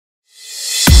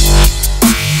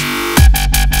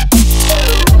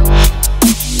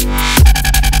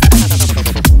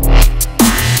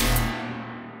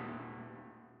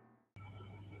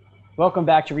Welcome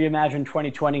back to Reimagine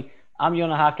 2020. I'm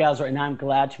Yonah Hochhauser, and I'm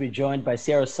glad to be joined by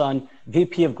Ciara Sun,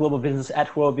 VP of Global Business at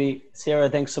Huobi. Ciara,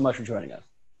 thanks so much for joining us.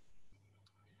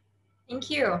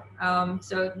 Thank you.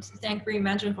 So thank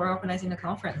Reimagine for organizing the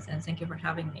conference, and thank you for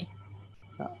having me.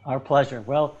 Our pleasure.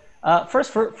 Well, first,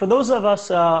 for those of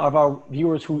us, of our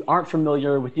viewers who aren't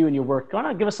familiar with you and your work, do you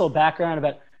want to give us a little background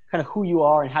about kind of who you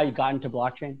are and how you got into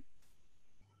blockchain?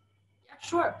 Yeah,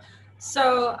 sure.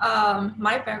 So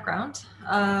my background,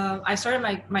 I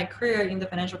started my career in the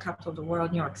financial capital of the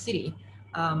world, New York City,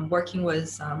 working with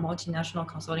multinational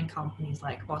consulting companies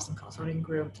like Boston Consulting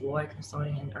Group, Deloitte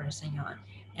Consulting, and Ernst & Young,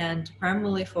 and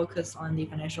primarily focused on the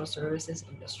financial services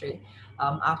industry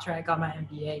after I got my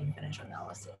MBA in financial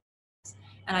analysis.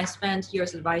 And I spent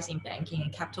years advising banking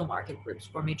and capital market groups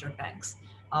for major banks,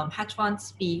 hedge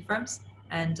funds, PE firms,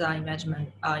 and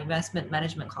investment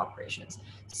management corporations.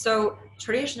 So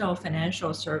traditional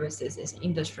financial services is an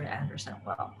industry I understand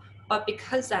well. But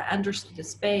because I understood the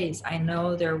space, I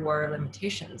know there were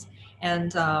limitations.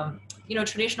 And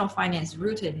traditional finance is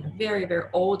rooted in very, very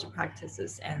old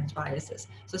practices and biases.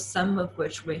 So some of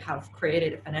which we have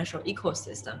created a financial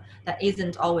ecosystem that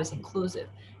isn't always inclusive.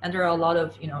 And there are a lot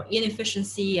of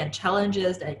inefficiency and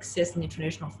challenges that exist in the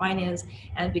traditional finance.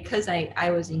 And because I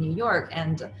was in New York,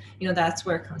 and that's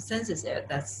where consensus is.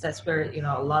 That's where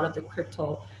a lot of the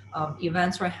crypto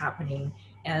events were happening.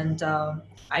 And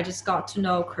I just got to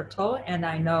know crypto, and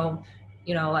I know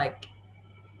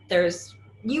there's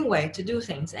new way to do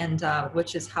things, and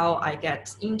which is how I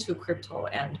get into crypto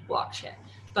and blockchain.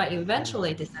 So I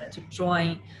eventually decided to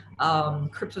join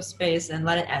crypto space and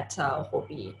let it at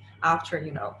Huobi after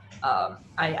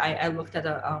I looked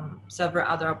at several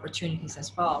other opportunities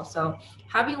as well. So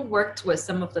having worked with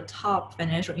some of the top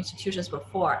financial institutions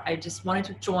before, I just wanted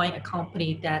to join a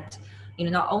company that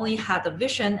not only had the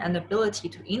vision and ability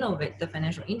to innovate the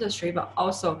financial industry, but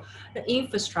also the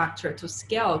infrastructure to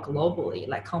scale globally,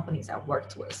 like companies I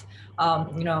worked with.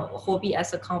 Huobi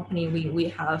as a company, we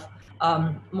have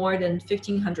more than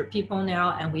 1,500 people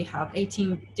now, and we have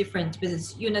 18 different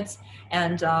business units,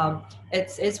 and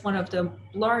it's one of the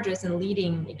largest and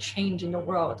leading exchange in the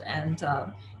world, and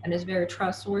it's very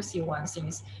trustworthy one,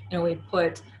 since we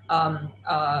put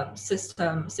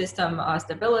system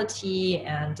stability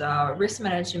and risk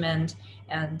management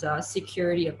and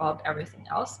security above everything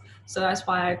else. So that's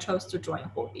why I chose to join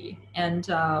Huobi. And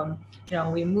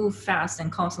we move fast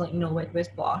and constantly innovate with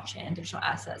blockchain and digital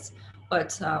assets.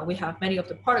 But we have many of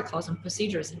the protocols and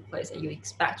procedures in place that you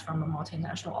expect from a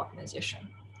multinational organization.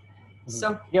 Mm-hmm.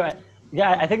 So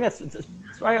yeah, I think that's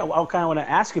why I kind of want to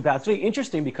ask you about. It's really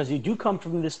interesting because you do come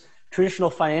from this traditional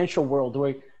financial world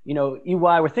where EY,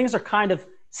 where things are kind of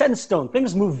set in stone.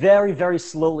 Things move very, very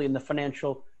slowly in the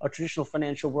traditional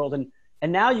financial world.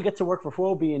 And now you get to work for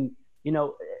Huobi, and,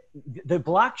 the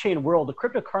blockchain world, the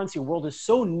cryptocurrency world is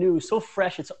so new, so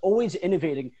fresh. It's always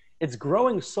innovating. It's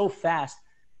growing so fast.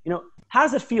 How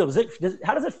does it feel?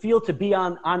 How does it feel to be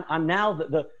on now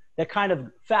the kind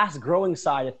of fast growing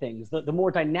side of things, the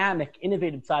more dynamic,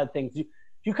 innovative side of things? Do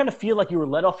you kind of feel like you were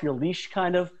let off your leash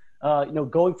kind of,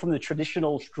 going from the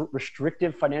traditional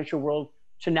restrictive financial world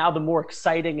to now the more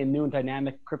exciting and new and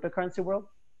dynamic cryptocurrency world?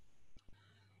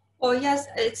 Well, yes,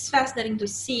 it's fascinating to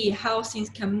see how things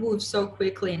can move so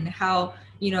quickly, and how,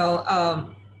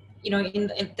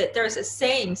 there's a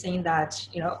saying that,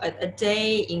 a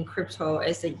day in crypto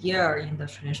is a year in the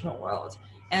traditional world.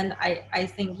 And I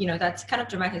think, that's kind of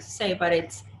dramatic to say, but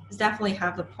it's definitely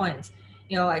have the point.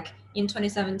 Like in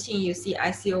 2017, you see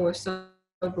ICO were so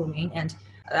booming, and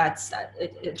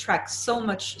it attracts so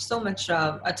much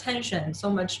attention, so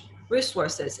much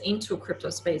resources into crypto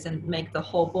space, and make the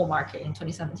whole bull market in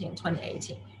 2017 and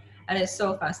 2018. And it's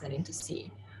so fascinating to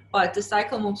see. But the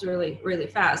cycle moves really, really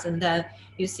fast, and then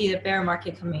you see the bear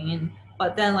market coming in.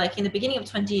 But then, like in the beginning of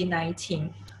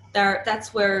 2019,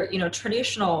 that's where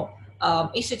traditional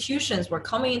institutions were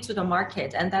coming into the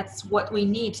market, and that's what we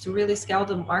need to really scale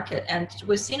the market. And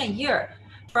within a year,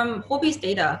 from Huobi's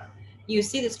data, you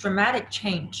see this dramatic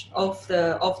change of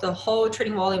the whole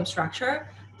trading volume structure.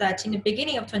 That in the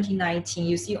beginning of 2019,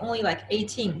 you see only like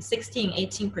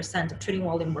 18% of trading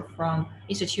volume were from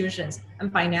institutions,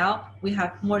 and by now we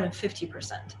have more than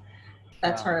 50%.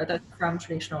 That's from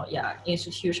traditional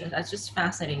institutions. That's just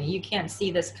fascinating. You can't see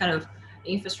this kind of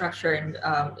infrastructure and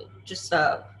just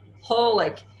the whole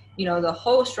the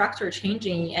whole structure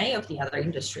changing in any of the other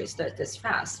industries this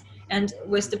fast. And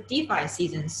with the DeFi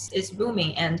seasons, it's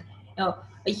booming, and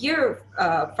a year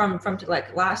from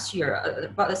like last year,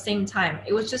 about the same time,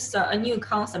 it was just a new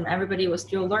concept. Everybody was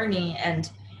still learning, and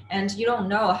you don't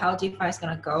know how DeFi is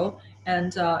going to go,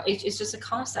 and it's just a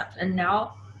concept. And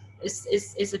now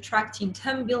is attracting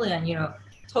 10 billion,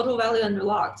 total value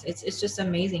unlocked. It's just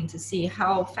amazing to see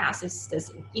how fast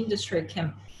this industry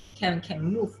can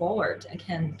move forward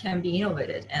and can be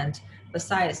innovated. And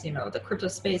besides, the crypto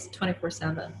space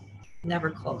 24/7, never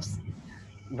close.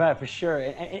 Right, for sure.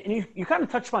 And you kind of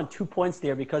touched upon 2 points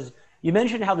there, because you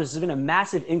mentioned how there's been a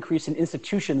massive increase in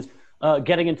institutions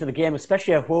getting into the game,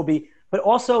 especially at Huobi, but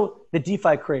also the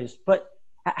DeFi craze. But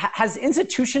has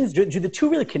institutions, do the two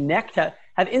really connect?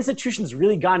 Have institutions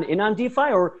really gone in on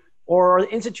DeFi, or are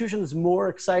institutions more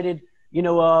excited?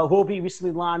 Huobi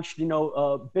recently launched,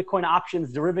 Bitcoin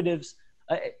options, derivatives.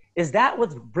 Is that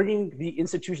what's bringing the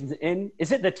institutions in?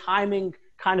 Is it the timing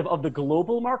kind of the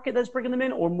global market that's bringing them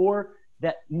in, or more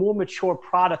that more mature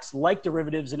products like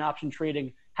derivatives and option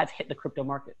trading have hit the crypto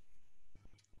market?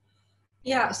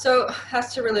 Yeah, so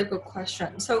that's a really good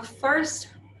question. So first,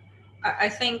 I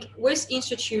think with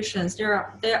institutions,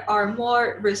 they are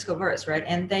more risk averse, right?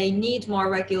 And they need more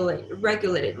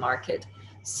regulated market.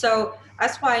 So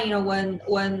that's why, when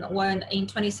in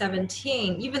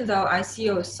 2017, even though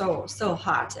ICO is so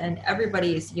hot and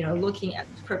everybody is, looking at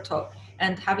crypto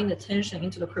and having attention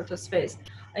into the crypto space,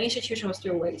 an institution was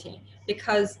still waiting,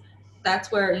 because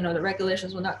that's where, the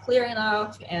regulations were not clear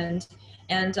enough, and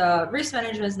risk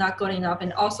management is not good enough,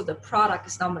 and also the product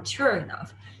is not mature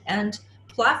enough. And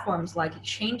platforms like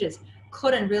exchanges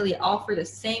couldn't really offer the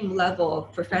same level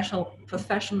of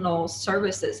professional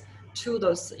services to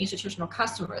those institutional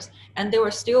customers, and they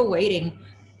were still waiting,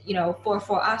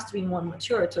 for us to be more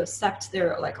mature to accept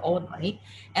their own money.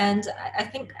 And I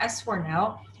think as for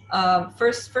now,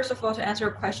 first of all, to answer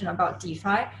your question about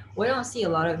DeFi, we don't see a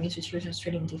lot of institutions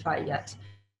trading DeFi yet.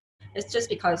 It's just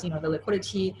because the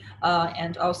liquidity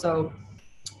and also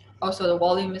the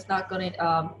volume is not going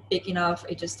big enough.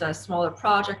 It's just smaller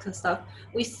projects and stuff.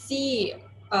 We see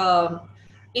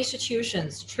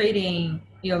institutions trading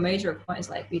major coins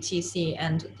like BTC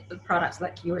and products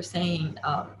like you were saying,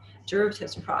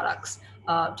 derivatives products,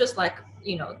 just like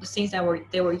the things that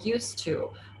they were used to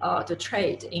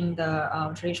trade in the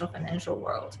traditional financial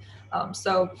world.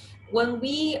 So when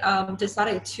we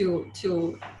decided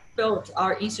to build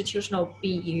our institutional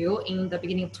BU in the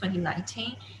beginning of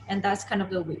 2019, and that's kind of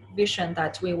the vision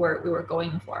that we were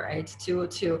going for, right?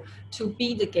 To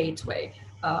be the gateway,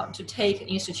 to take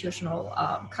institutional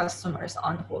customers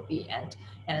on Huobi,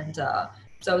 and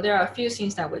so there are a few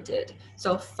things that we did.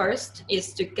 So first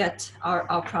is to get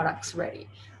our products ready.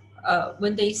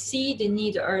 When they see the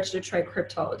need, the urge to trade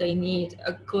crypto, they need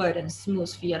a good and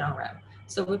smooth fiat on-ramp.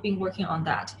 So we've been working on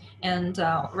that, and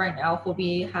right now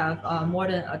we have more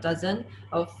than a dozen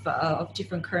of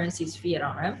different currencies fiat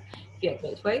on-ramp, fiat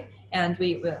gateway, and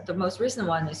the most recent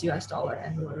one is US dollar,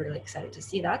 and we were really excited to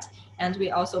see that. And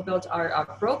we also built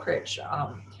our brokerage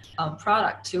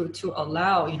product to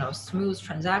allow smooth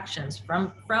transactions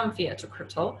from fiat to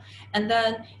crypto. And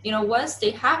then once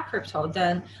they have crypto,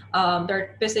 then there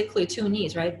are basically two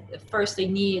needs, right? First, they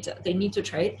need to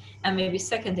trade, and maybe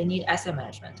second, they need asset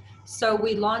management. So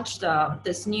we launched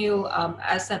this new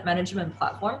asset management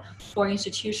platform for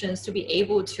institutions to be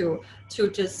able to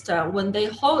just when they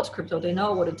hold crypto, they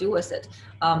know what to do with it.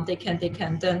 They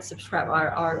can then subscribe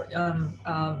our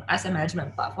asset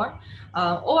management platform,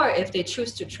 or if they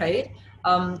choose to trade,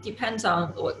 depends on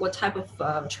what type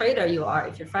of trader you are.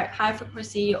 If you're high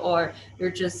frequency, or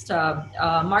you're just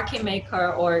a market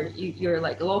maker, or you're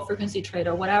like a low frequency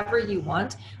trader, whatever you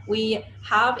want, we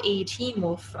have a team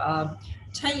of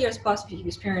 10 years plus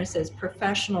experiences,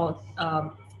 professional,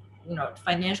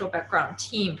 financial background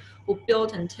team who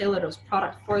built and tailored those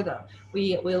products for them.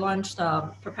 We launched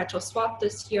perpetual swap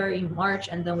this year in March,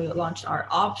 and then we launched our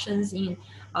options in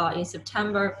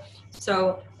September.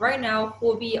 So right now,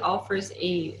 Huobi offers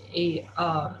a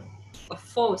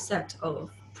full set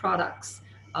of products,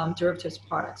 derivatives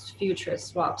products, futures,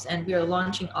 swaps, and we are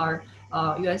launching our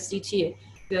USDT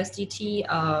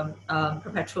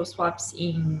perpetual swaps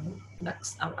in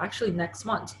next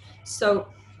month. So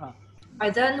by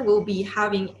then we'll be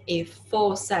having a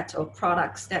full set of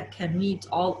products that can meet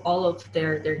all of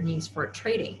their needs for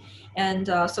trading. And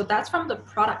so that's from the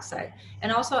product side.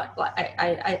 And also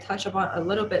I touched upon a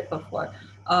little bit before,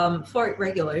 for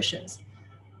regulations.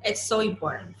 It's so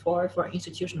important for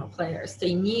institutional players.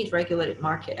 They need regulated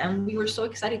market, and we were so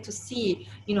excited to see,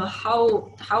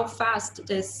 how fast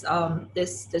this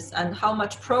and how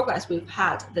much progress we've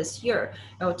had this year.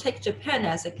 Take Japan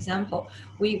as an example.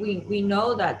 We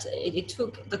know that it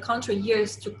took the country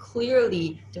years to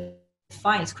clearly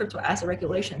defines crypto asset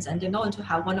regulations, and they're known to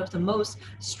have one of the most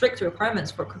strict requirements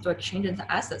for crypto exchanges and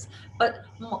assets. But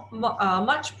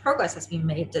much progress has been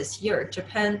made this year.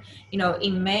 Japan,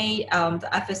 in May, the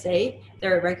FSA,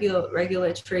 their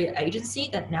regulatory agency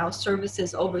that now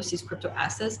services overseas crypto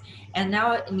assets, and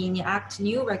now enact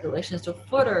new regulations to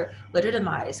further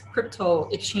legitimize crypto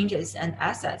exchanges and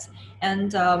assets.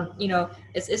 And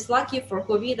it's lucky for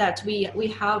Huobi that we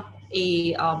have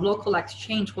a local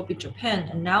exchange, Huobi Japan,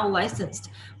 and now licensed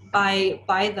by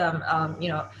them.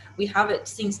 We have it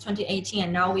since 2018,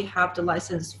 and now we have the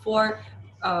license for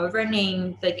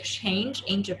running the exchange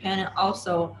in Japan, and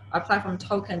also our platform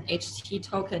token, HT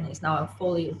token, is now a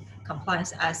fully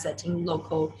compliance asset in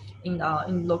local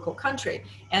country.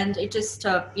 And it just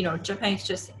Japan is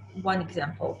just one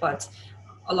example, but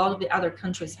a lot of the other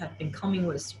countries have been coming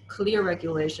with clear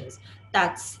regulations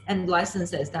and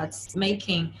licenses that's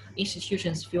making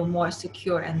institutions feel more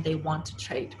secure, and they want to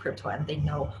trade crypto, and they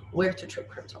know where to trade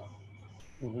crypto.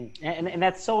 Mm-hmm. And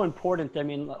that's so important. I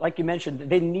mean, like you mentioned,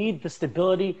 they need the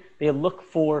stability. They look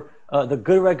for the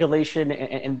good regulation,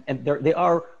 and they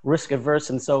are risk averse.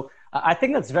 And so I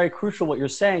think that's very crucial what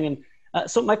you're saying. And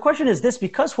so my question is this: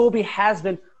 because Huobi has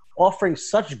been offering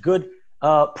such good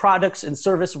products and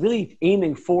service, really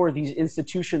aiming for these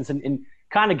institutions and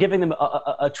kind of giving them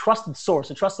a trusted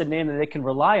source, a trusted name that they can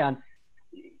rely on.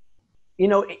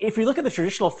 If you look at the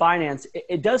traditional finance,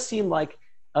 it does seem like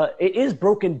it is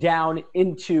broken down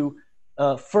into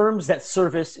firms that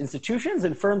service institutions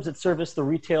and firms that service the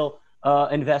retail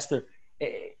investor.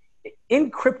 In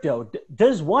crypto,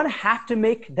 does one have to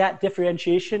make that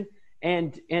differentiation?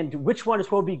 And which one is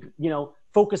Huobi,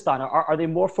 focused on? Are they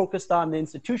more focused on the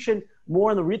institution,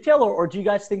 more on the retail, or do you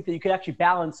guys think that you could actually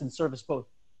balance and service both?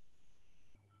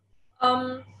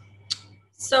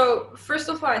 So first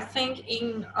of all, I think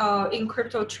in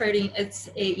crypto trading, it's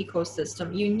a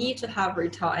ecosystem. You need to have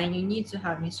retail and you need to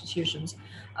have institutions.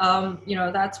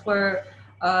 That's where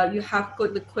you have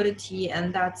good liquidity,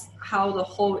 and that's how the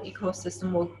whole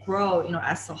ecosystem will grow,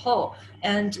 as a whole.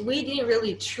 And we didn't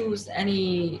really choose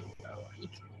any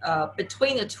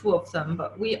between the two of them,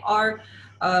 but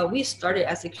we started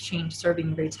as exchange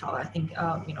serving retail. I think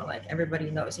like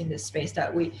everybody knows in this space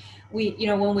that we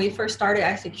when we first started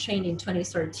as exchange in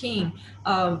 2013,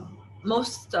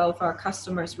 most of our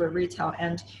customers were retail,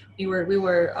 and we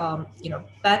were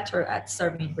better at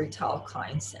serving retail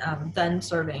clients than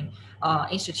serving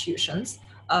institutions.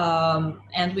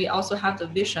 And we also have the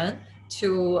vision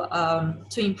to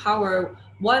empower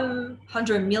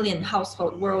 100 million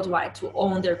households worldwide to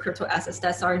own their crypto assets.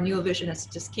 That's our new vision. It's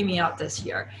just coming out this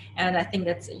year, and I think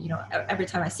that's every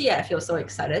time I see it, I feel so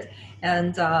excited,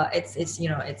 and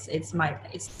it's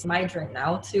my dream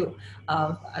now too,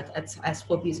 as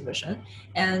Huobi's vision.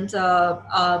 And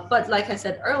but like I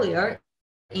said earlier,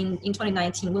 in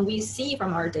 2019, when we see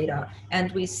from our data,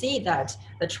 and we see that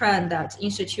the trend that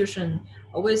institutions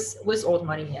with old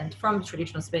money and from the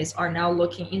traditional space are now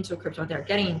looking into crypto, they're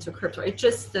getting into crypto. It's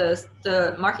just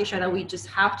the market share that we just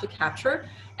have to capture.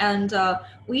 And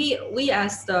we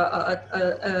as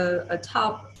a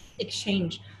top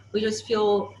exchange, we just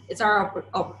feel it's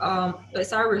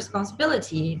our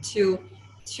responsibility to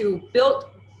build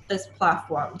this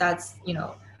platform that's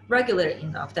regulated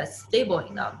enough, that's stable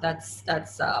enough,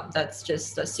 that's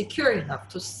just secure enough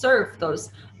to serve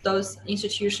those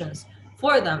institutions,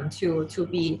 for them to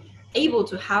be able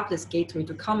to have this gateway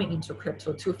to coming into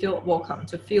crypto, to feel welcome,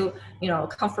 to feel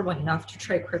comfortable enough to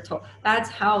trade crypto. That's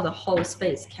how the whole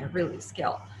space can really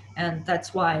scale, and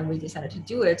that's why we decided to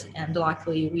do it. And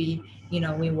luckily, we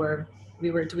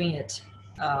were doing it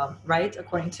right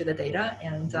according to the data,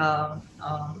 and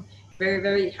very,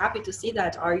 very happy to see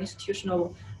that our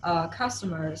institutional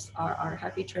customers are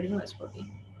happy trading with Huobi.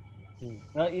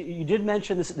 You did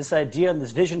mention this idea and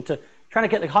this vision to trying to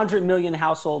get like 100 million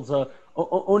households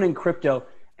owning crypto,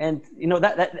 and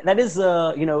that is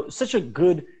such a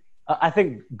good I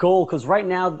think goal, because right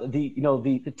now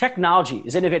the technology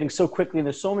is innovating so quickly, and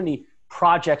there's so many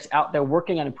projects out there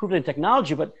working on improving the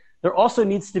technology, but there also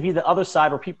needs to be the other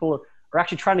side where people are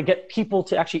actually trying to get people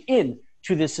to actually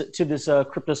to this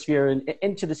crypto sphere and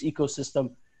into this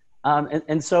ecosystem,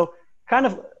 and so kind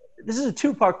of this is a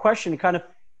two-part question. Kind of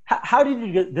how did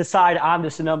you decide on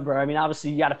this number? I mean, obviously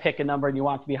you got to pick a number and you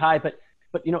want it to be high, but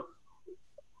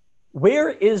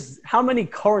how many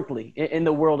currently in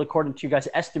the world, according to you guys'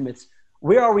 estimates,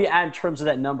 where are we at in terms of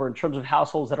that number, in terms of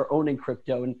households that are owning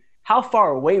crypto, and how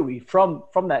far away are we from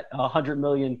that 100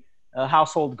 million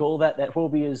household goal that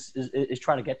Huobi is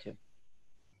trying to get to?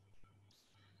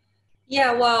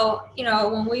 Yeah, well,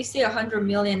 when we see 100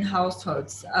 million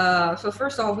households, so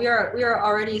first of all, we are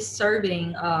already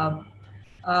serving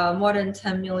more than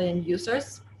 10 million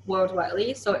users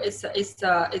worldwide. So it's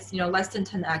less than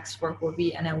 10x for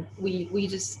Huobi, and then we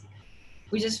just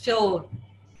feel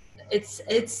it's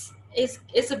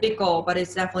a big goal, but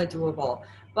it's definitely doable.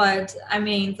 But I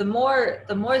mean, the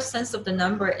more sense of the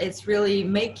number, it's really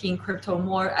making crypto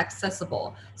more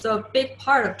accessible. So a big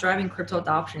part of driving crypto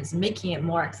adoption is making it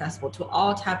more accessible to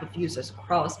all type of users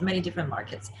across many different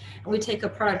markets. And we take a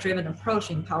product-driven approach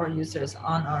to empower users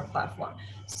on our platform.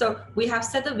 So we have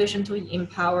set the vision to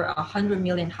empower 100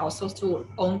 million households to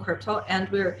own crypto, and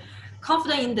we're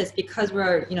confident in this because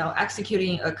we're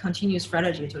executing a continuous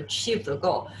strategy to achieve the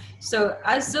goal. So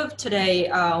as of today,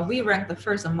 we rank the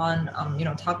first among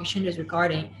top exchanges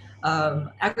regarding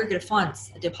aggregate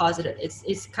funds deposited.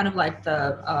 It's kind of like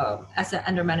the asset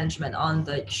under management on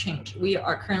the exchange. We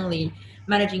are currently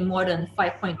managing more than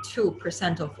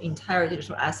 5.2% of entire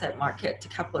digital asset market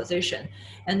capitalization,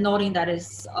 and noting that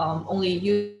is only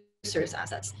users'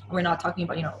 assets. We're not talking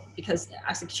about, because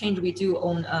as exchange, we do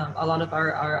own a lot of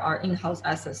our in-house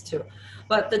assets too.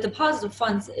 But the deposit of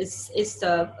funds is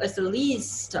the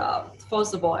least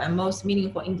plausible and most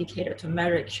meaningful indicator to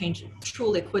measure exchange true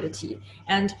liquidity.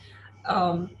 And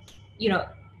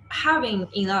having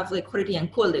enough liquidity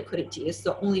and good liquidity is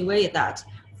the only way that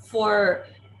for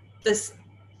this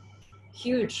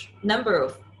huge number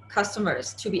of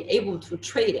customers to be able to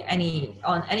trade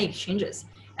on any exchanges.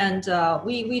 And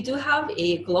we do have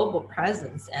a global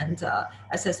presence, and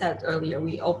as I said earlier,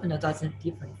 we opened a dozen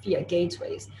different fiat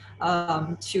gateways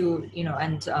to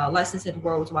license it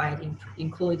worldwide,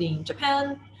 including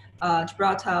Japan,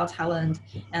 Gibraltar, Thailand,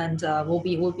 and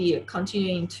we'll be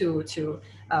continuing to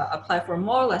apply for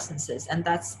more licenses. And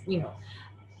that's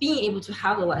being able to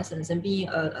have the license and being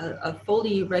a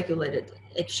fully regulated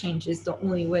exchange is the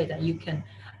only way that you can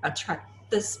attract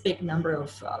this big number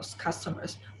of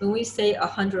customers. When we say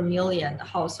 100 million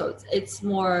households, it's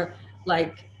more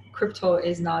like crypto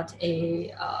is not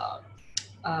a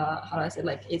how do I say,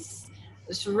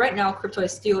 so right now crypto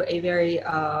is still a very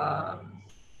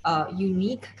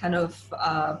unique kind of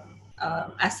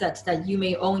asset that you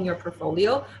may own in your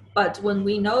portfolio. But when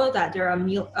we know that there are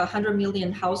 100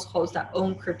 million households that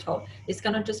own crypto, it's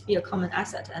gonna just be a common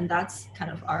asset, and that's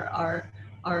kind of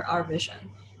our vision.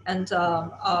 And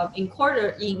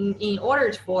in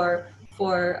order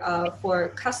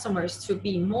for customers to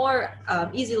be more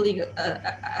easily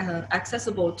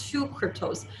accessible to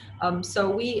cryptos, so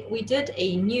we did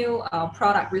a new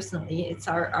product recently. It's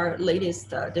our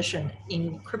latest addition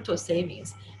in crypto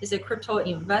savings. It's a crypto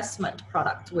investment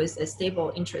product with a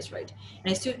stable interest rate,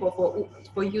 and it's suitable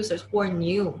for users who are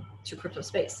new to crypto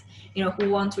space, who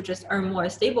want to just earn more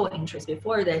stable interest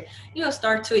before they,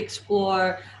 start to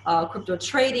explore crypto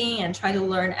trading and try to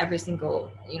learn every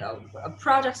single,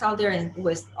 projects out there. And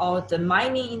with all the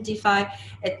mining in DeFi,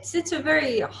 it's a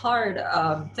very hard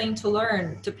thing to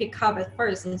learn, to pick up at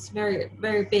first. And it's very,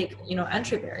 very big,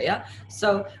 entry barrier.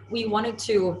 So we wanted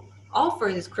to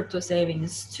offer this crypto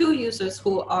savings to users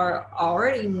who are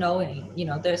already knowing,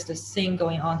 there's this thing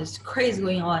going on, this craze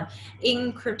going on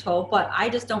in crypto, but I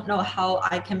just don't know how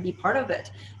I can be part of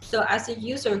it. So as a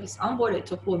user who's onboarded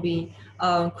to Huobi,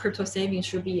 crypto savings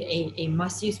should be a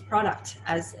must-use product,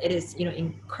 as it is,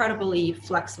 incredibly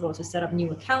flexible to set up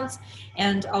new accounts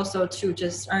and also to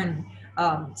just earn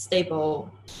stable,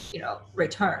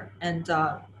 return. And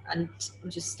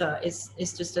just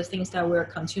it's just the things that we're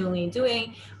continually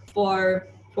doing for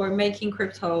making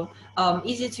crypto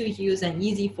easy to use and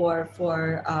easy for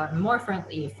more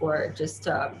friendly for just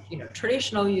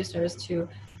traditional users to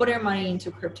put their money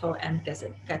into crypto and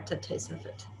get the taste of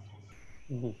it.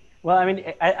 Mm-hmm. Well, I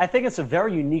mean, I think it's a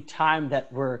very unique time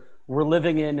that we're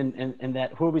living in, and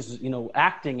that Huobi's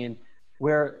acting in,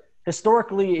 where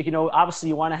historically, obviously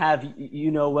you want to have,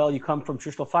 you come from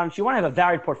traditional finance, you want to have a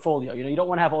varied portfolio. You don't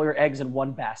want to have all your eggs in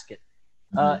one basket.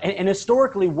 And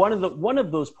historically, one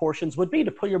of those portions would be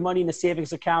to put your money in a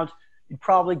savings account. You'd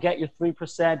probably get your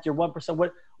 3%, your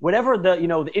 1%, whatever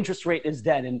the interest rate is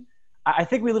then. And I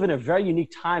think we live in a very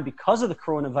unique time because of the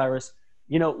coronavirus,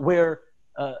 where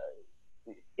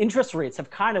interest rates have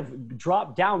kind of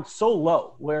dropped down so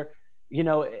low, where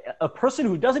a person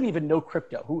who doesn't even know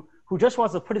crypto, who just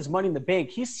wants to put his money in the bank,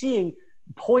 he's seeing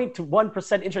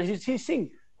 0.1% interest. He's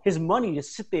seeing his money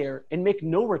just sit there and make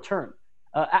no return.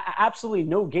 Absolutely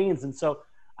no gains. And so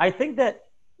I think that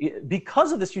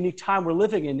because of this unique time we're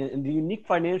living in and the unique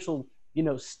financial,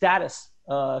 status,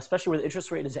 especially where the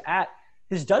interest rate is at,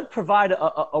 this does provide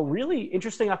a really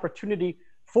interesting opportunity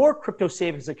for crypto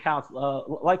savings accounts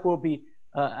like Huobi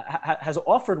has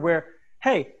offered, where,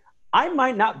 hey, I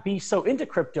might not be so into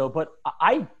crypto, but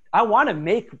I want to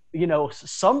make,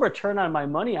 some return on my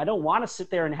money. I don't want to sit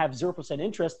there and have 0%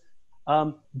 interest.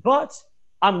 But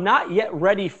I'm not yet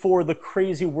ready for the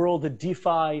crazy world of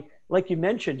DeFi. Like you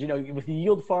mentioned, with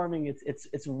yield farming,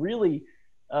 it's really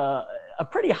a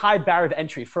pretty high barrier of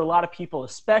entry for a lot of people,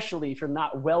 especially if you're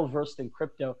not well versed in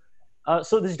crypto.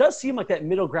 So this does seem like that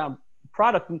middle ground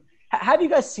product. Have you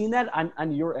guys seen that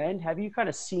on your end? Have you kind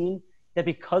of seen that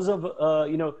because of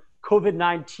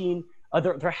COVID-19,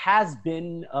 there has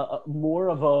been more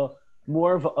of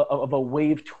a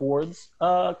wave towards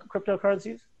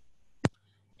cryptocurrencies?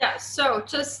 Yeah, so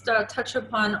just touch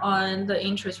upon on the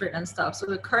interest rate and stuff. So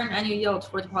the current annual yield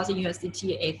for deposit in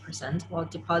USDT 8%, while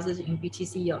deposit in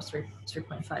BTC yield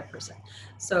 3.5%.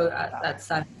 So that's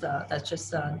just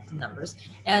the numbers.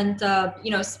 And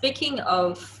speaking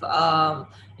of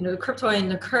crypto in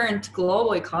the current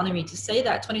global economy, to say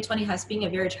that 2020 has been a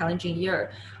very challenging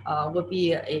year would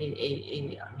be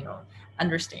a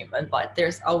understatement. But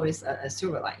there's always a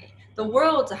silver lining. The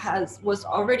world was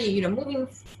already moving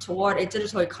toward a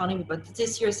digital economy, but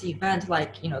this year's event,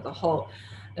 like the whole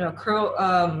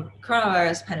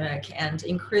coronavirus pandemic, and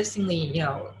increasingly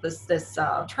this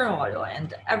turmoil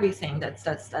and everything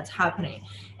that's happening.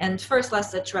 And first,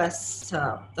 let's address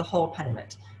the whole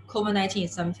pandemic. COVID-19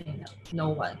 is something that no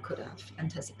one could have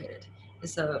anticipated.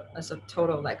 It's a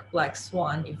total black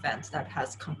swan event that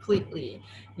has completely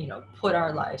put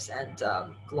our lives and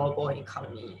global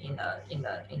economy in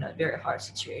a very hard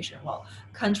situation. While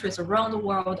countries around the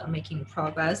world are making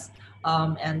progress,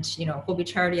 and Huobi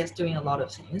charity is doing a lot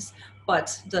of things,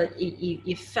 but the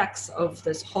effects of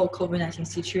this whole COVID-19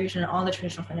 situation on the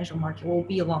traditional financial market will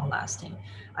be long lasting.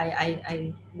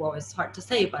 Well, it's hard to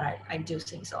say, but I do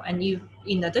think so. And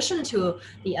in addition to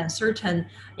the uncertain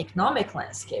economic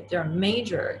landscape, there are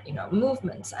major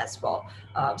movements as well,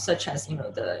 such as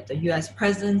the U.S.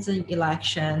 presidential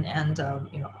election and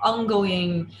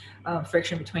ongoing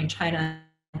friction between China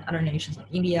and other nations like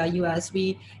India, US.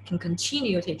 We can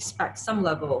continue to expect some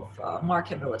level of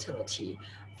market volatility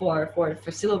for the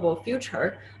foreseeable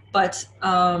future, but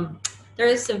there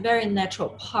is a very natural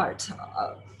part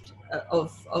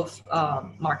of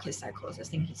market cycles. I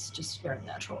think it's just very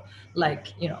natural.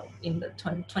 In the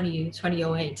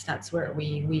 2008, that's where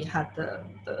we had the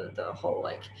whole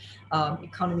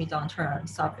economy downturn and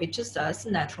stuff. It just does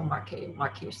natural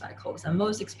market cycles, and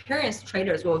most experienced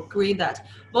traders will agree that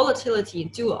volatility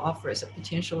do offers a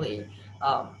potentially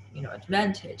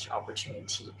advantage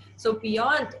opportunity. So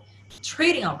beyond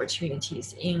trading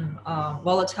opportunities in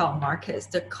volatile markets,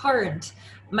 the current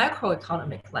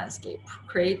macroeconomic landscape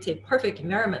creates a perfect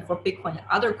environment for Bitcoin and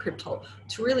other crypto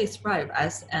to really thrive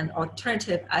as an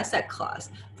alternative asset class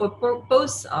for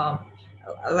both,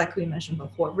 like we mentioned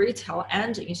before, retail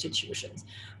and institutions.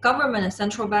 Government and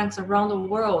central banks around the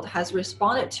world has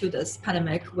responded to this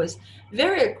pandemic with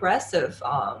very aggressive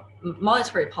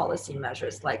monetary policy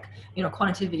measures like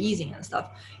quantitative easing and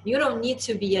stuff. You don't need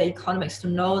to be an economist to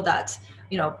know that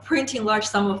printing large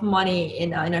sum of money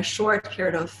in a short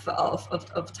period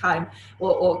of time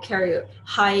will carry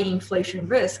high inflation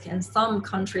risk, and some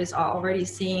countries are already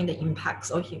seeing the impacts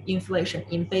of inflation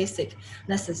in basic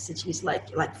necessities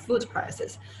like food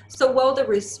prices. So while the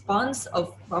response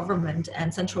of government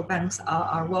and central banks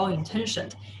are well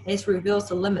intentioned, it reveals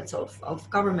the limits of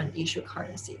government issued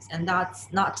currencies. And that's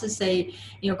not to say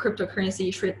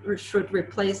cryptocurrency should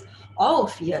replace all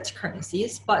fiat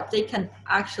currencies, but they can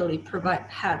actually provide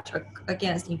hedge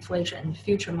against inflation and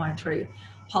future monetary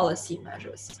policy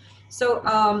measures. So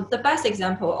the best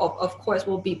example of course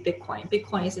will be Bitcoin.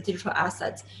 Bitcoin is a digital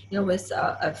asset, with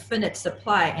a finite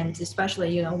supply, and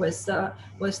especially with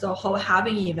the whole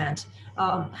halving event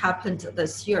happened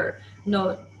this year.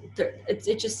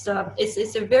 It's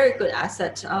a very good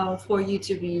asset for you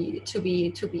to be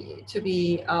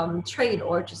trade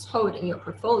or just hold in your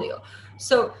portfolio.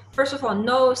 So first of all,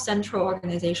 no central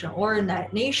organization or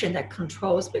nation that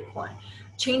controls Bitcoin.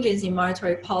 Changes in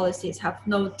monetary policies have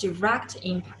no direct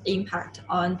impact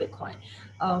on Bitcoin,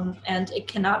 and it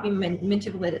cannot be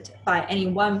manipulated by any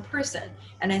one person.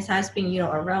 And it has been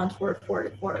around for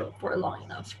long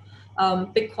enough.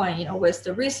 Bitcoin, with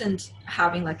the recent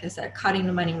halving, like I said, cutting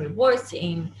the mining rewards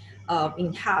in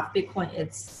half, Bitcoin,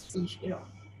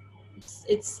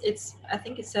 I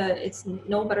think it's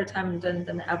no better time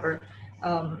than ever,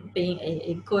 being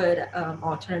a good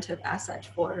alternative asset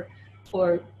for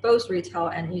both retail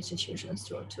and institutions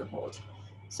to hold.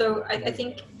 So I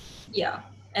think, yeah,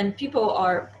 and people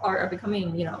are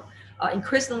becoming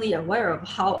increasingly aware of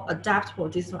how adaptable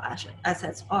digital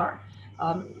assets are.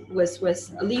 With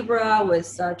Libra,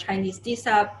 with Chinese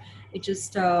DSAP,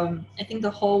 I think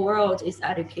the whole world is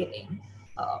educating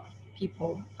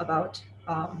people about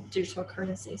digital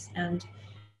currencies. And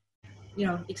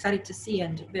excited to see,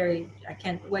 and I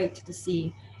can't wait to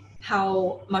see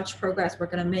how much progress we're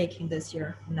going to make in this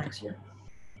year, next year.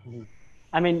 Mm-hmm.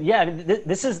 I mean, yeah,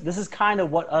 this is kind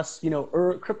of what us,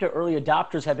 crypto early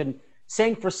adopters have been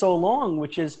saying for so long,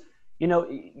 which is, you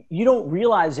don't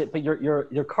realize it, but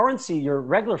your currency, your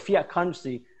regular fiat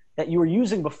currency that you were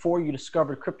using before you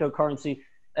discovered cryptocurrency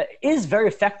is very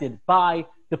affected by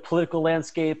the political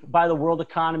landscape, by the world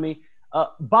economy,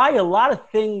 by a lot of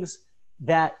things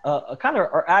that kind of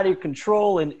are out of your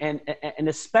control, and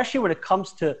especially when it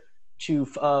comes to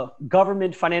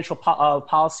government financial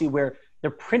policy, where they're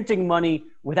printing money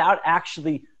without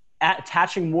actually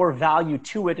attaching more value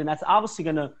to it. And that's obviously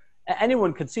going to,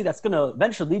 anyone could see that's going to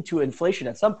eventually lead to inflation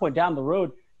at some point down the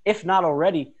road, if not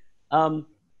already. And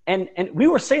we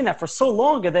were saying that for so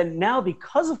long, and then now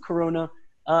because of Corona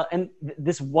and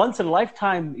this once in a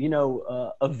lifetime,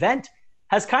 event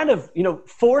has kind of,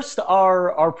 forced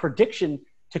our prediction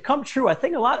to come true, I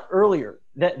think, a lot earlier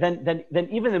than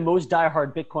even the most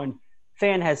diehard Bitcoin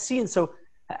fan has seen. So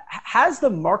has the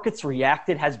markets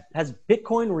reacted? Has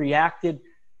Bitcoin reacted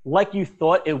like you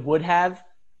thought it would have,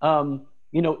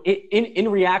 in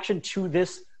reaction to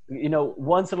this,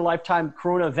 once in a lifetime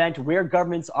Corona event where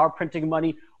governments are printing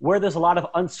money, where there's a lot of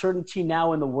uncertainty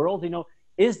now in the world?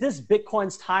 Is this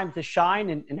Bitcoin's time to shine,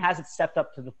 and has it stepped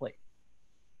up to the plate?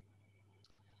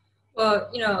 Well,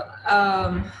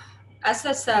 as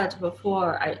I said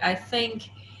before, I think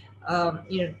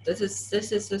this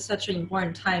is such an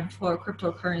important time for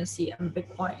cryptocurrency and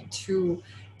Bitcoin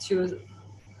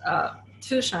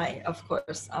to shine, of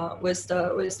course, with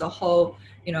the whole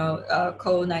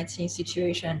COVID-19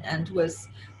 situation, and with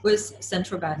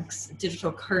central banks'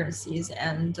 digital currencies,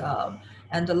 and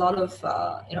a lot of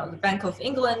the Bank of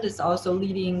England is also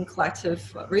leading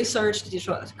collective research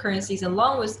digital currencies,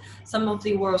 along with some of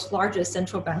the world's largest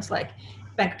central banks like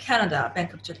Bank of Canada,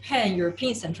 Bank of Japan,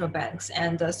 European central banks,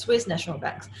 and Swiss national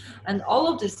banks. And all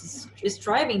of this is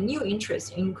driving new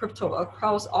interest in crypto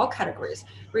across all categories,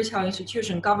 retail,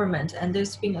 institution, government, and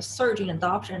there's been a surge in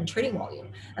adoption and trading volume.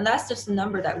 And that's just the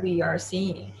number that we are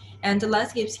seeing. And the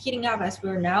landscape is heating up as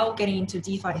we're now getting into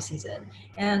DeFi season.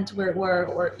 And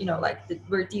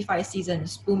we're DeFi season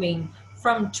is booming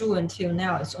from June until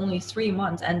now. It's only 3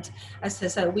 months. And as I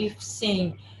said, we've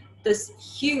seen this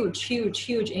huge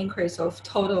increase of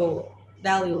total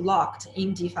value locked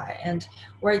in DeFi, and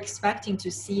we're expecting to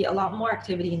see a lot more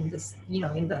activity in this,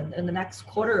 in the next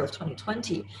quarter of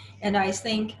 2020. And I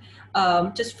think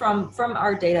just from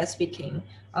our data speaking,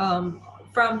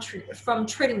 from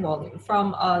trading volume,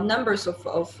 from numbers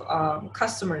of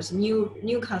customers,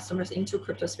 new customers into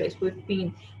crypto space, we've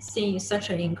been seeing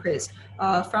such an increase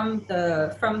from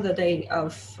the day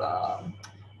of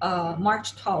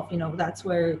March 12th. That's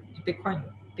where Bitcoin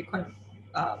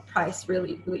price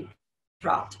really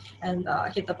dropped and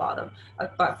hit the bottom.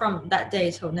 But from that day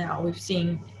till now, we've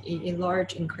seen a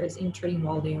large increase in trading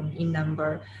volume, in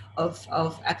number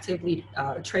of actively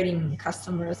trading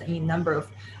customers, and in number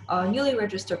of newly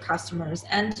registered customers,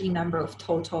 and in number of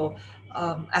total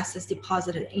assets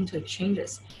deposited into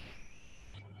exchanges.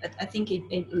 I think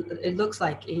it looks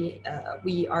like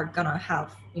we are gonna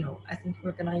have, I think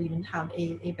we're gonna even have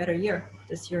a better year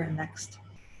this year and next.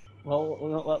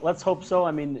 Well, let's hope so.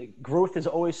 I mean, growth is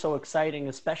always so exciting,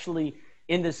 especially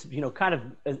in this, kind of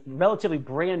a relatively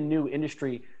brand new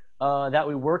industry that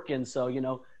we work in. So,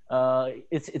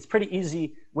 it's pretty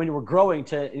easy when we're growing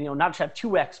to, not just have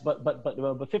 2x, but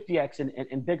 50x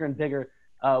and bigger,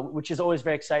 which is always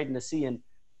very exciting to see. And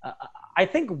I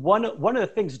think one of the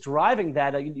things driving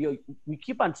that, we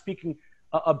keep on speaking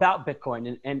about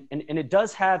Bitcoin, and it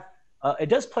does have, it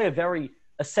does play a very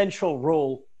essential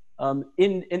role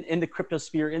in the crypto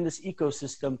sphere, in this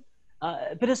ecosystem.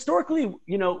 But historically,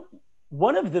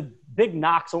 one of the big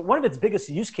knocks, or one of its biggest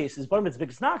use cases, one of its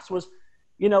biggest knocks was,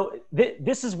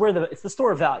 this is where it's the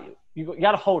store of value. You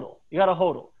got to hodl. You got to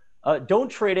hodl. Don't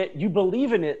trade it. You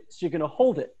believe in it, so you're going to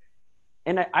hold it.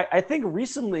 And I think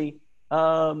recently, we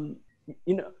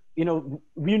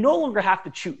no longer have to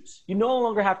choose. You no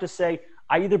longer have to say,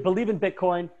 I either believe in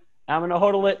Bitcoin, I'm going to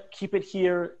hodl it, keep it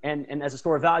here, and as a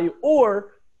store of value,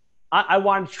 or I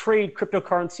want to trade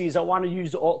cryptocurrencies. I want to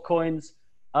use altcoins.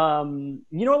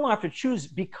 You no longer have to choose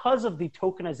because of the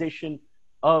tokenization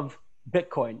of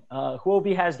Bitcoin.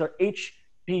 Huobi has their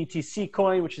HBTC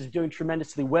coin, which is doing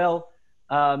tremendously well.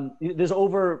 There's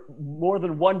over more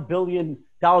than $1 billion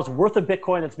worth of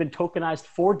Bitcoin that's been tokenized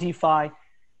for DeFi.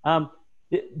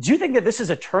 Do you think that this is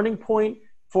a turning point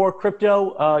for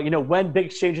crypto? When big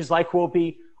exchanges like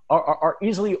Huobi are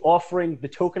easily offering the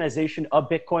tokenization of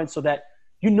Bitcoin, so that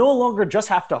you no longer just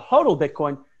have to hodl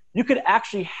Bitcoin, you could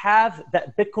actually have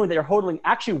that Bitcoin that you're holding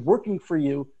actually working for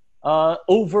you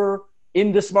over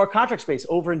in the smart contract space,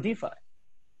 over in DeFi?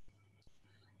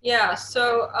 Yeah,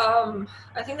 so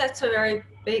I think that's a very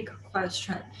big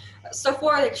question. So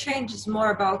for the exchange, it's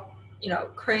more about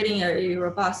creating a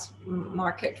robust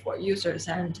market for users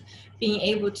and being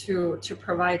able to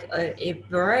provide a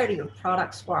variety of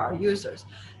products for our users.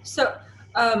 So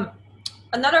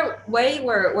another way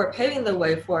we're paving the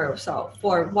way for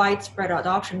widespread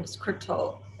adoption of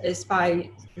crypto is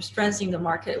by strengthening the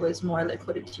market with more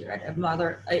liquidity, right?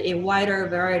 A wider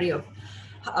variety of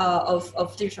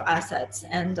digital assets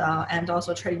and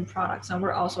also trading products, and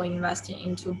we're also investing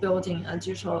into building a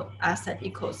digital asset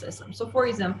ecosystem. So, for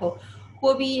example,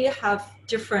 Huobi have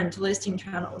different listing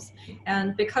channels,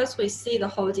 and because we see the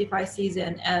whole DeFi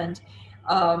season, and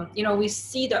we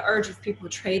see the urge of people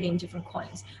trading different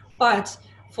coins, but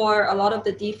for a lot of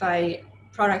the DeFi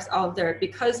products out there,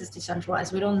 because it's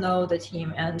decentralized, we don't know the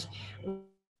team, and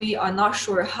we are not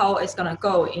sure how it's going to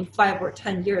go in 5 or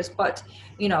 10 years. But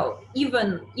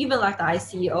even like the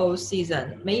ICO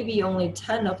season, maybe only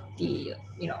 10 of the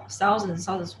thousands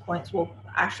of points will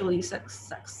actually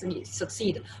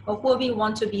succeed. But Huobi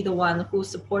want to be the one who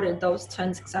supported those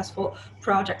 10 successful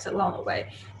projects along the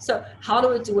way. So how do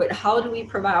we do it? How do we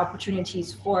provide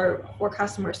opportunities for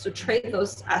customers to trade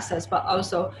those assets, but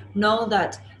also know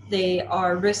that they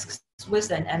are risks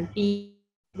within and be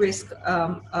risk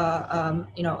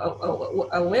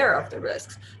aware of the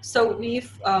risks? So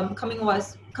we've coming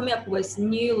up with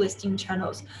new listing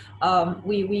channels.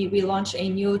 We launched a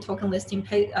new token listing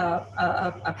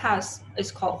pass.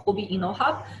 It's called Huobi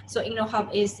InnoHub. So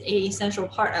InnoHub is a essential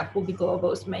part of Huobi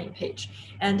Global's main page,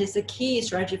 and it's a key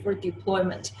strategy for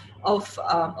deployment of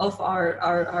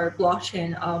our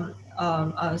blockchain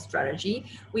strategy.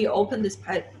 We open this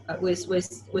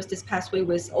with this pathway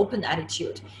with open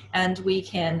attitude, and we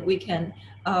can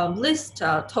list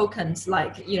tokens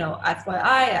like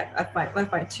FYI,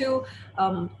 FY2.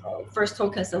 First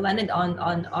tokens that landed on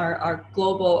our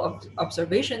global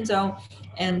observation zone,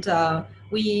 and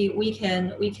we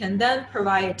can then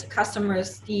provide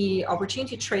customers the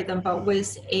opportunity to trade them, but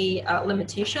with a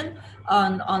limitation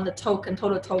on the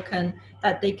total token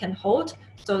that they can hold,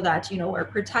 so that we're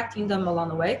protecting them along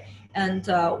the way. And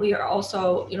we are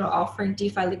also offering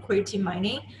DeFi liquidity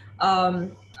mining.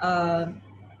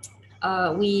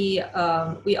 We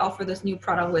offer this new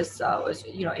product with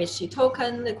HT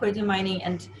token liquidity mining,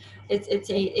 and it's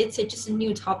just a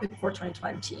new topic for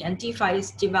 2020. And DeFi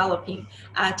is developing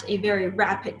at a very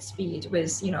rapid speed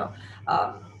with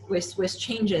with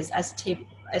changes as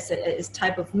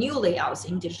type of new layouts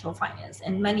in digital finance,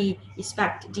 and many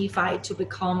expect DeFi to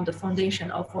become the foundation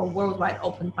of a worldwide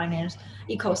open finance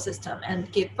ecosystem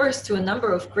and give birth to a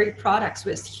number of great products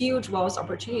with huge wealth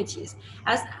opportunities.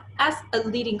 As a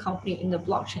leading company in the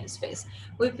blockchain space,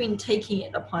 we've been taking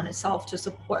it upon itself to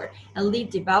support and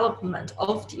lead development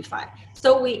of DeFi.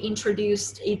 So we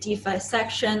introduced a DeFi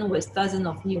section with dozens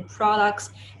of new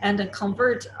products, and then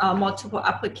convert multiple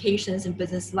applications in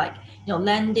business like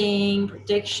lending,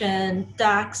 prediction,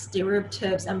 DAX,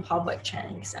 derivatives, and public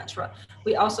chain, etc.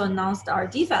 We also announced our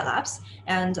DeFi labs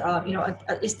and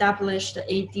established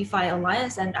a DeFi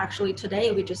alliance. And actually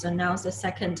today we just announced a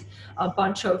second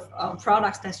bunch of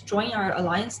products that's joining our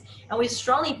alliance. And we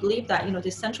strongly believe that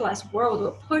decentralized world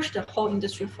will push the whole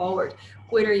industry forward,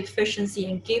 greater efficiency,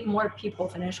 and give more people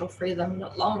financial freedom in the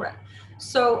long run.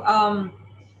 So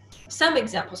some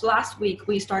examples. Last week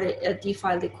we started a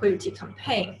DeFi liquidity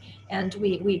campaign, and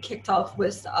we kicked off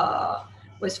with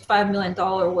 $5 million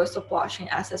worth of blockchain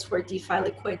assets for DeFi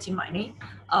liquidity mining.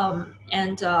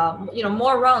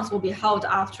 More rounds will be held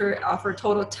after a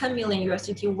total 10 million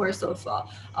USDT worth of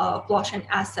blockchain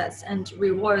assets, and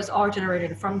rewards all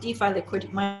generated from DeFi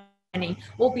liquidity mining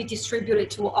will be distributed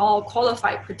to all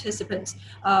qualified participants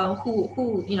who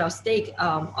stake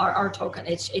our token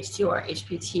HT or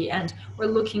HPT. And we're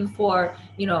looking for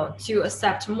to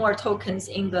accept more tokens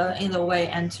in the way,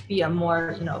 and to be a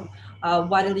more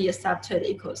widely accepted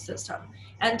ecosystem.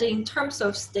 And in terms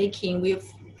of staking, we've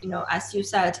as you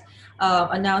said,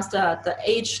 announced the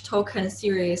H token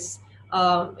series,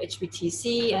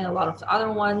 HBTC, and a lot of the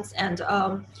other ones, and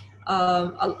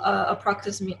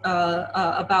approximately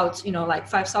about like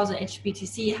 5,000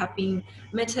 HBTC have been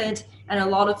minted, and a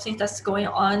lot of things that's going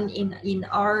on in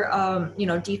our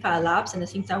DeFi labs and the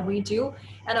things that we do.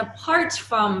 And apart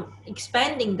from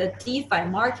expanding the DeFi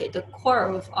market, the core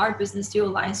of our business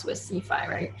still aligns with DeFi,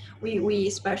 right? We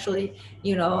especially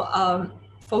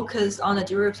focus on the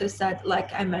derivatives side,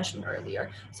 like I mentioned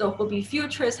earlier. So Huobi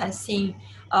Futures has seen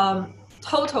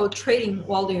total trading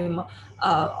volume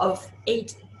of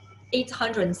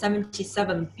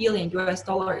 $877 billion US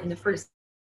in the first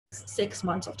 6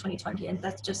 months of 2020, and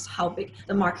that's just how big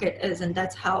the market is, and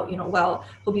that's how well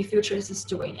Huobi Futures is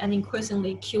doing. And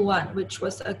increasingly Q1, which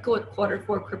was a good quarter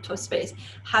for crypto space,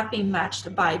 have been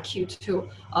matched by Q2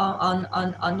 on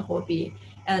Huobi.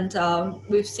 And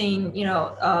we've seen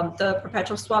the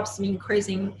perpetual swaps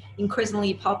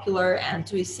increasingly popular, and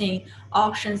we've seen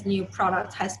options new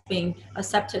product has been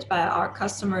accepted by our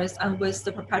customers. And with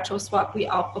the perpetual swap, we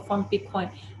outperformed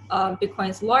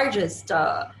Bitcoin's largest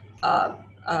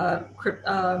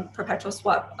perpetual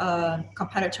swap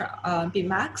competitor,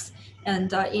 BMax,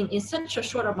 and in such a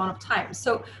short amount of time.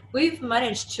 So we've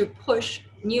managed to push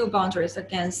new boundaries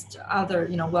against other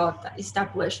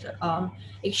well-established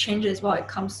exchanges while it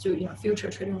comes to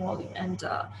future trading volume and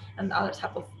other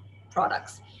type of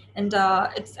products. And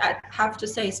I have to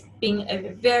say, it's been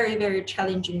a very, very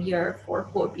challenging year for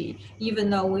Huobi, even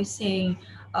though we're seeing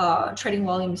trading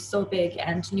volume so big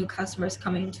and new customers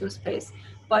coming into the space.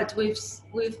 But we've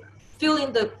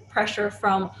feeling the pressure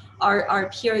from our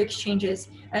peer exchanges,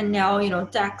 and now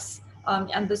DEX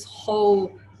and this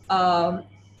whole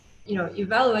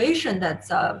evaluation that's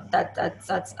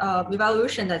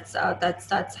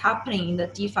happening in the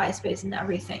DeFi space and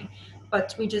everything.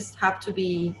 But we just have to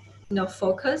be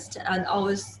focused and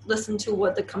always listen to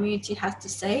what the community has to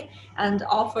say, and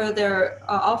offer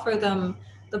them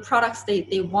the products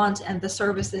they want and the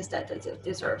services that they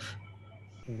deserve.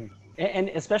 Mm-hmm. And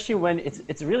especially when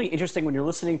it's really interesting when you're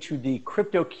listening to the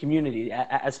crypto community,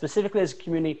 as specifically as a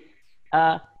community,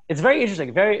 it's very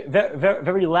interesting, very, very, very,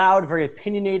 very loud, very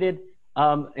opinionated,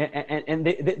 and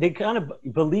they kind of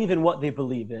believe in what they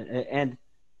believe in,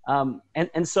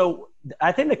 and so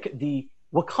I think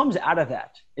what comes out of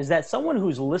that is that someone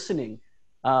who's listening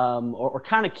or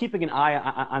kind of keeping an eye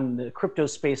on the crypto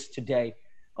space today,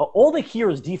 all they hear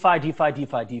is DeFi, DeFi,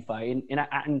 DeFi, DeFi,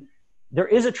 and there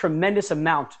is a tremendous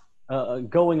amount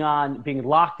going on, being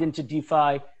locked into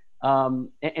DeFi, and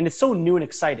it's so new and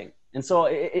exciting. And so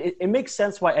it makes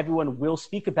sense why everyone will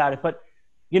speak about it. But,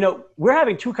 we're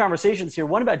having two conversations here,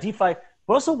 one about DeFi,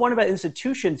 but also one about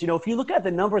institutions. If you look at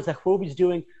the numbers that Huobi's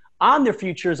doing on their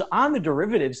futures, on the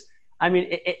derivatives, I mean,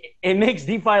 it makes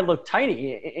DeFi look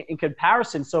tiny in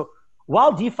comparison. So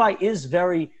while DeFi is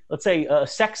very, let's say, a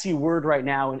sexy word right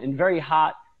now and very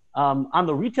hot on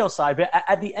the retail side, but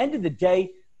at the end of the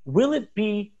day, will it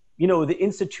be the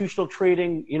institutional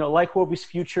trading, like Huobi's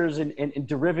futures and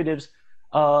derivatives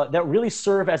that really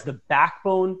serve as the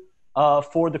backbone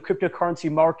for the cryptocurrency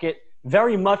market,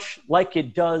 very much like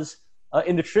it does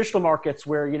in the traditional markets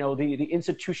where, the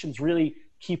institutions really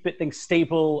keep things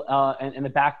stable and the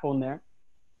backbone there?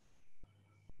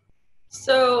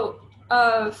 So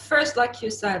first, like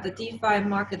you said, the DeFi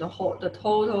market, the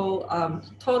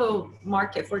total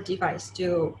market for DeFi is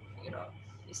still,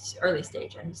 it's early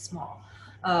stage and small.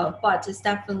 But it's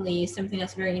definitely something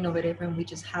that's very innovative, and we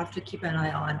just have to keep an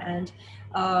eye on and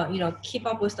keep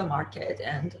up with the market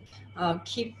and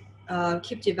keep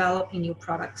developing new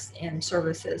products and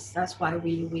services. That's why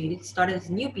we started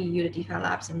a new BU, the DeFi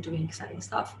Labs, and doing exciting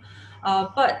stuff.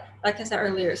 But like I said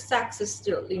earlier, SEX is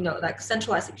still like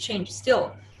centralized exchange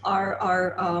still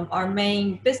our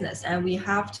main business, and we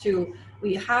have to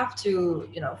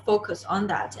focus on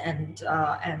that and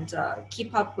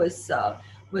keep up with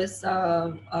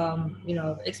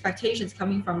expectations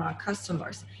coming from our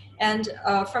customers. And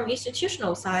from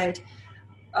institutional side,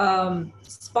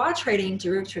 spot trading,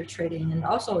 derivative trading, and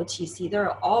also OTC,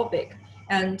 they're all big,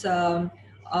 and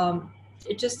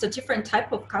it's just a different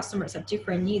type of customers have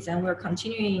different needs, and we're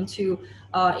continuing to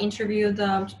interview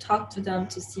them, to talk to them,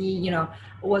 to see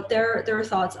what their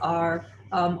thoughts are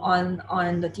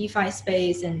on the DeFi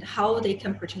space and how they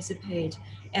can participate,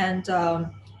 and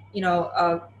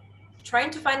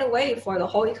trying to find a way for the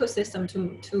whole ecosystem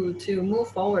to move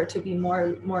forward, to be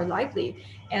more lively,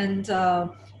 and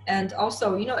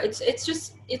also it's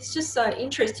just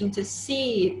interesting to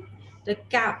see the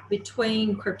gap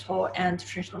between crypto and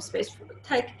traditional space.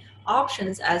 Take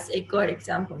options as a good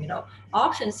example.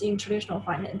 Options in traditional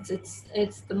finance,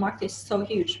 it's the market is so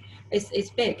huge, it's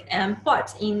big,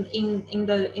 but in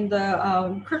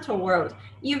the crypto world,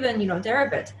 even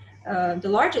Deribit, the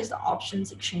largest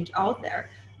options exchange out there,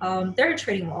 their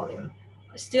trading volume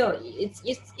still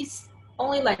it's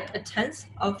only like a tenth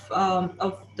of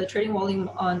the trading volume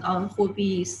on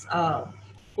Huobi's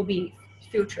Huobi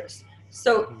futures.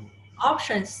 So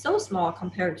options so small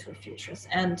compared to futures,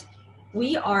 and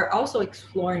we are also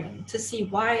exploring to see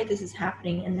why this is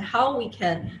happening and how we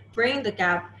can bring the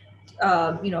gap,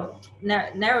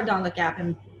 narrow down the gap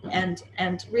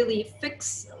and really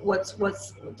fix what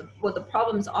the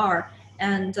problems are,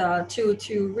 and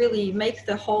to really make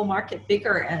the whole market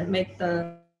bigger and make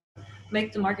the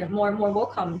market more and more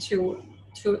welcome to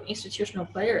institutional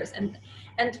players.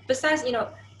 And besides,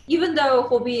 even though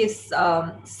Huobi is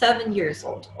 7 years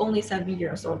old, only 7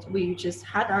 years old, we just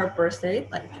had our birthday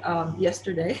like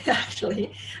yesterday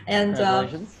actually, and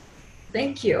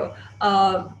thank you.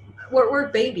 We're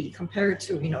baby compared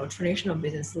to traditional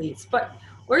business leads, but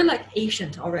we're like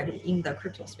ancient already in the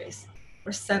crypto space.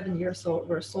 We're 7 years old.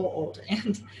 We're so old,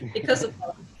 and because of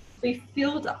we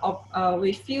feel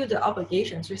the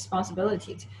obligations,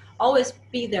 responsibility to always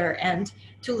be there and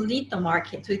to lead the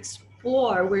market, to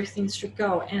explore where things should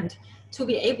go, and to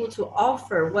be able to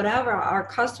offer whatever our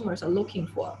customers are looking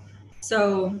for.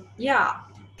 So yeah,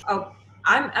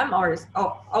 I'm always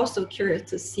also curious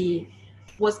to see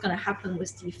what's going to happen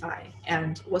with DeFi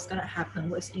and what's going to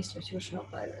happen with institutional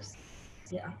players.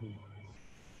 Yeah.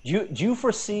 Do you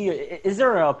foresee, is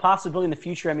there a possibility in the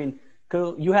future? I mean,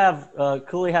 you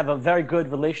clearly have a very good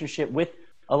relationship with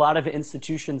a lot of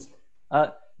institutions.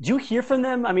 Do you hear from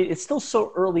them? I mean, it's still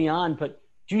so early on, but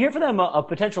do you hear from them a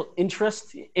potential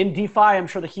interest in DeFi? I'm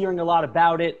sure they're hearing a lot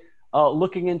about it,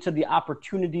 looking into the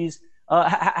opportunities.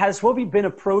 Has Huobi been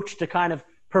approached to kind of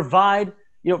provide,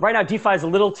 right now DeFi is a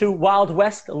little too Wild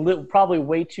West, probably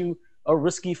way too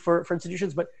risky for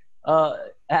institutions, but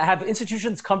have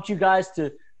institutions come to you guys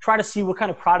to try to see what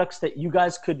kind of products that you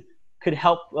guys could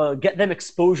help get them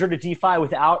exposure to DeFi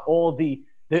without all the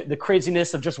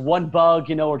craziness of just one bug,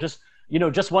 or just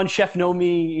one chef know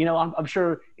me. I'm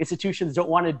sure institutions don't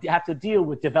want to have to deal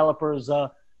with developers,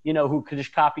 who could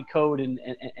just copy code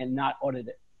and not audit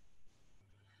it.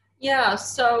 Yeah.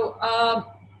 So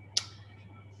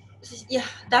yeah,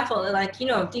 definitely. Like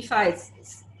DeFi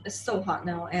is so hot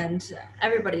now, and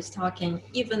everybody's talking,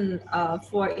 even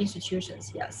for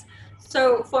institutions. Yes.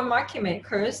 So for market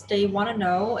makers, they want to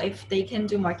know if they can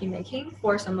do market making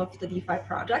for some of the DeFi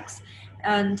projects,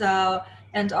 and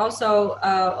also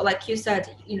like you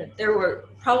said, there were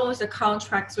problems with the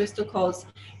contracts, with the codes,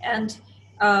 and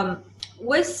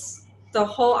with the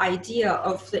whole idea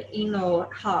of the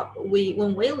hub,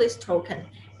 when we list token,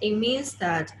 it means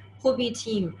that Huobi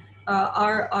team,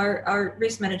 our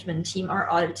risk management team, our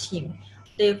audit team,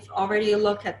 they've already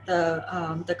looked at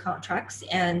the contracts,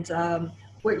 and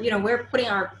we're putting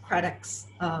our credits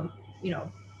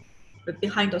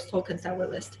behind those tokens that we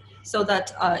list, so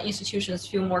that institutions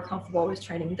feel more comfortable with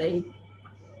trading. They,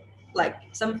 like,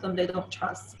 some of them, they don't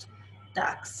trust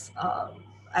DEX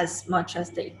as much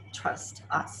as they trust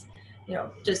us,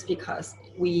 just because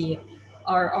we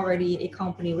are already a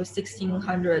company with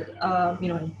 1,600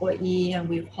 employee, and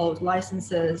we've hold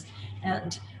licenses,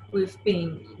 and we've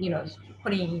been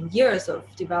putting years of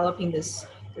developing this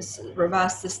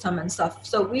robust system and stuff.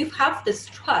 So we have this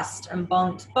trust and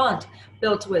bond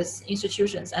built with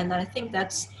institutions, and I think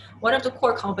that's one of the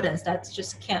core competence that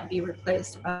just can't be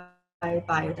replaced by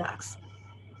DEX.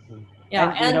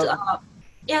 Yeah,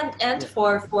 and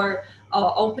for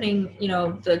opening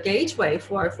the gateway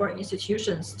for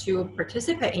institutions to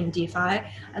participate in DeFi,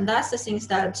 and that's the things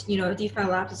that DeFi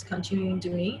Labs is continuing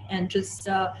doing, and just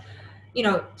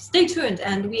stay tuned,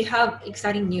 and we have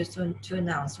exciting news to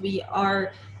announce. We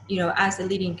are, as a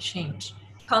leading exchange,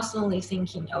 constantly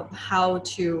thinking of how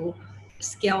to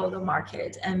scale the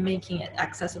market and making it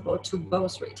accessible to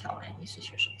both retail and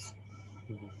institutions.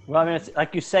 Well, I mean, it's,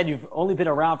 like you said, you've only been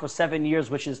around for 7 years,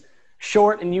 which is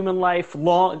short in human life,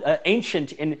 long,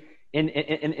 ancient in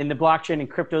the blockchain and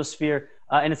crypto sphere.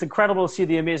 And it's incredible to see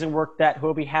the amazing work that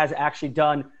Huobi has actually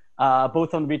done,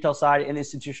 both on the retail side and the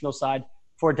institutional side,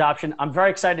 for adoption. I'm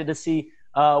very excited to see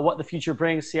what the future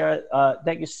brings. Ciara,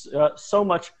 thank you so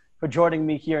much for joining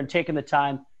me here and taking the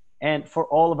time. And for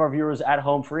all of our viewers at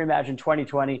home, for Reimagine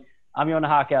 2020, I'm Yonah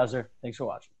Hochhauser. Thanks for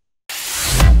watching.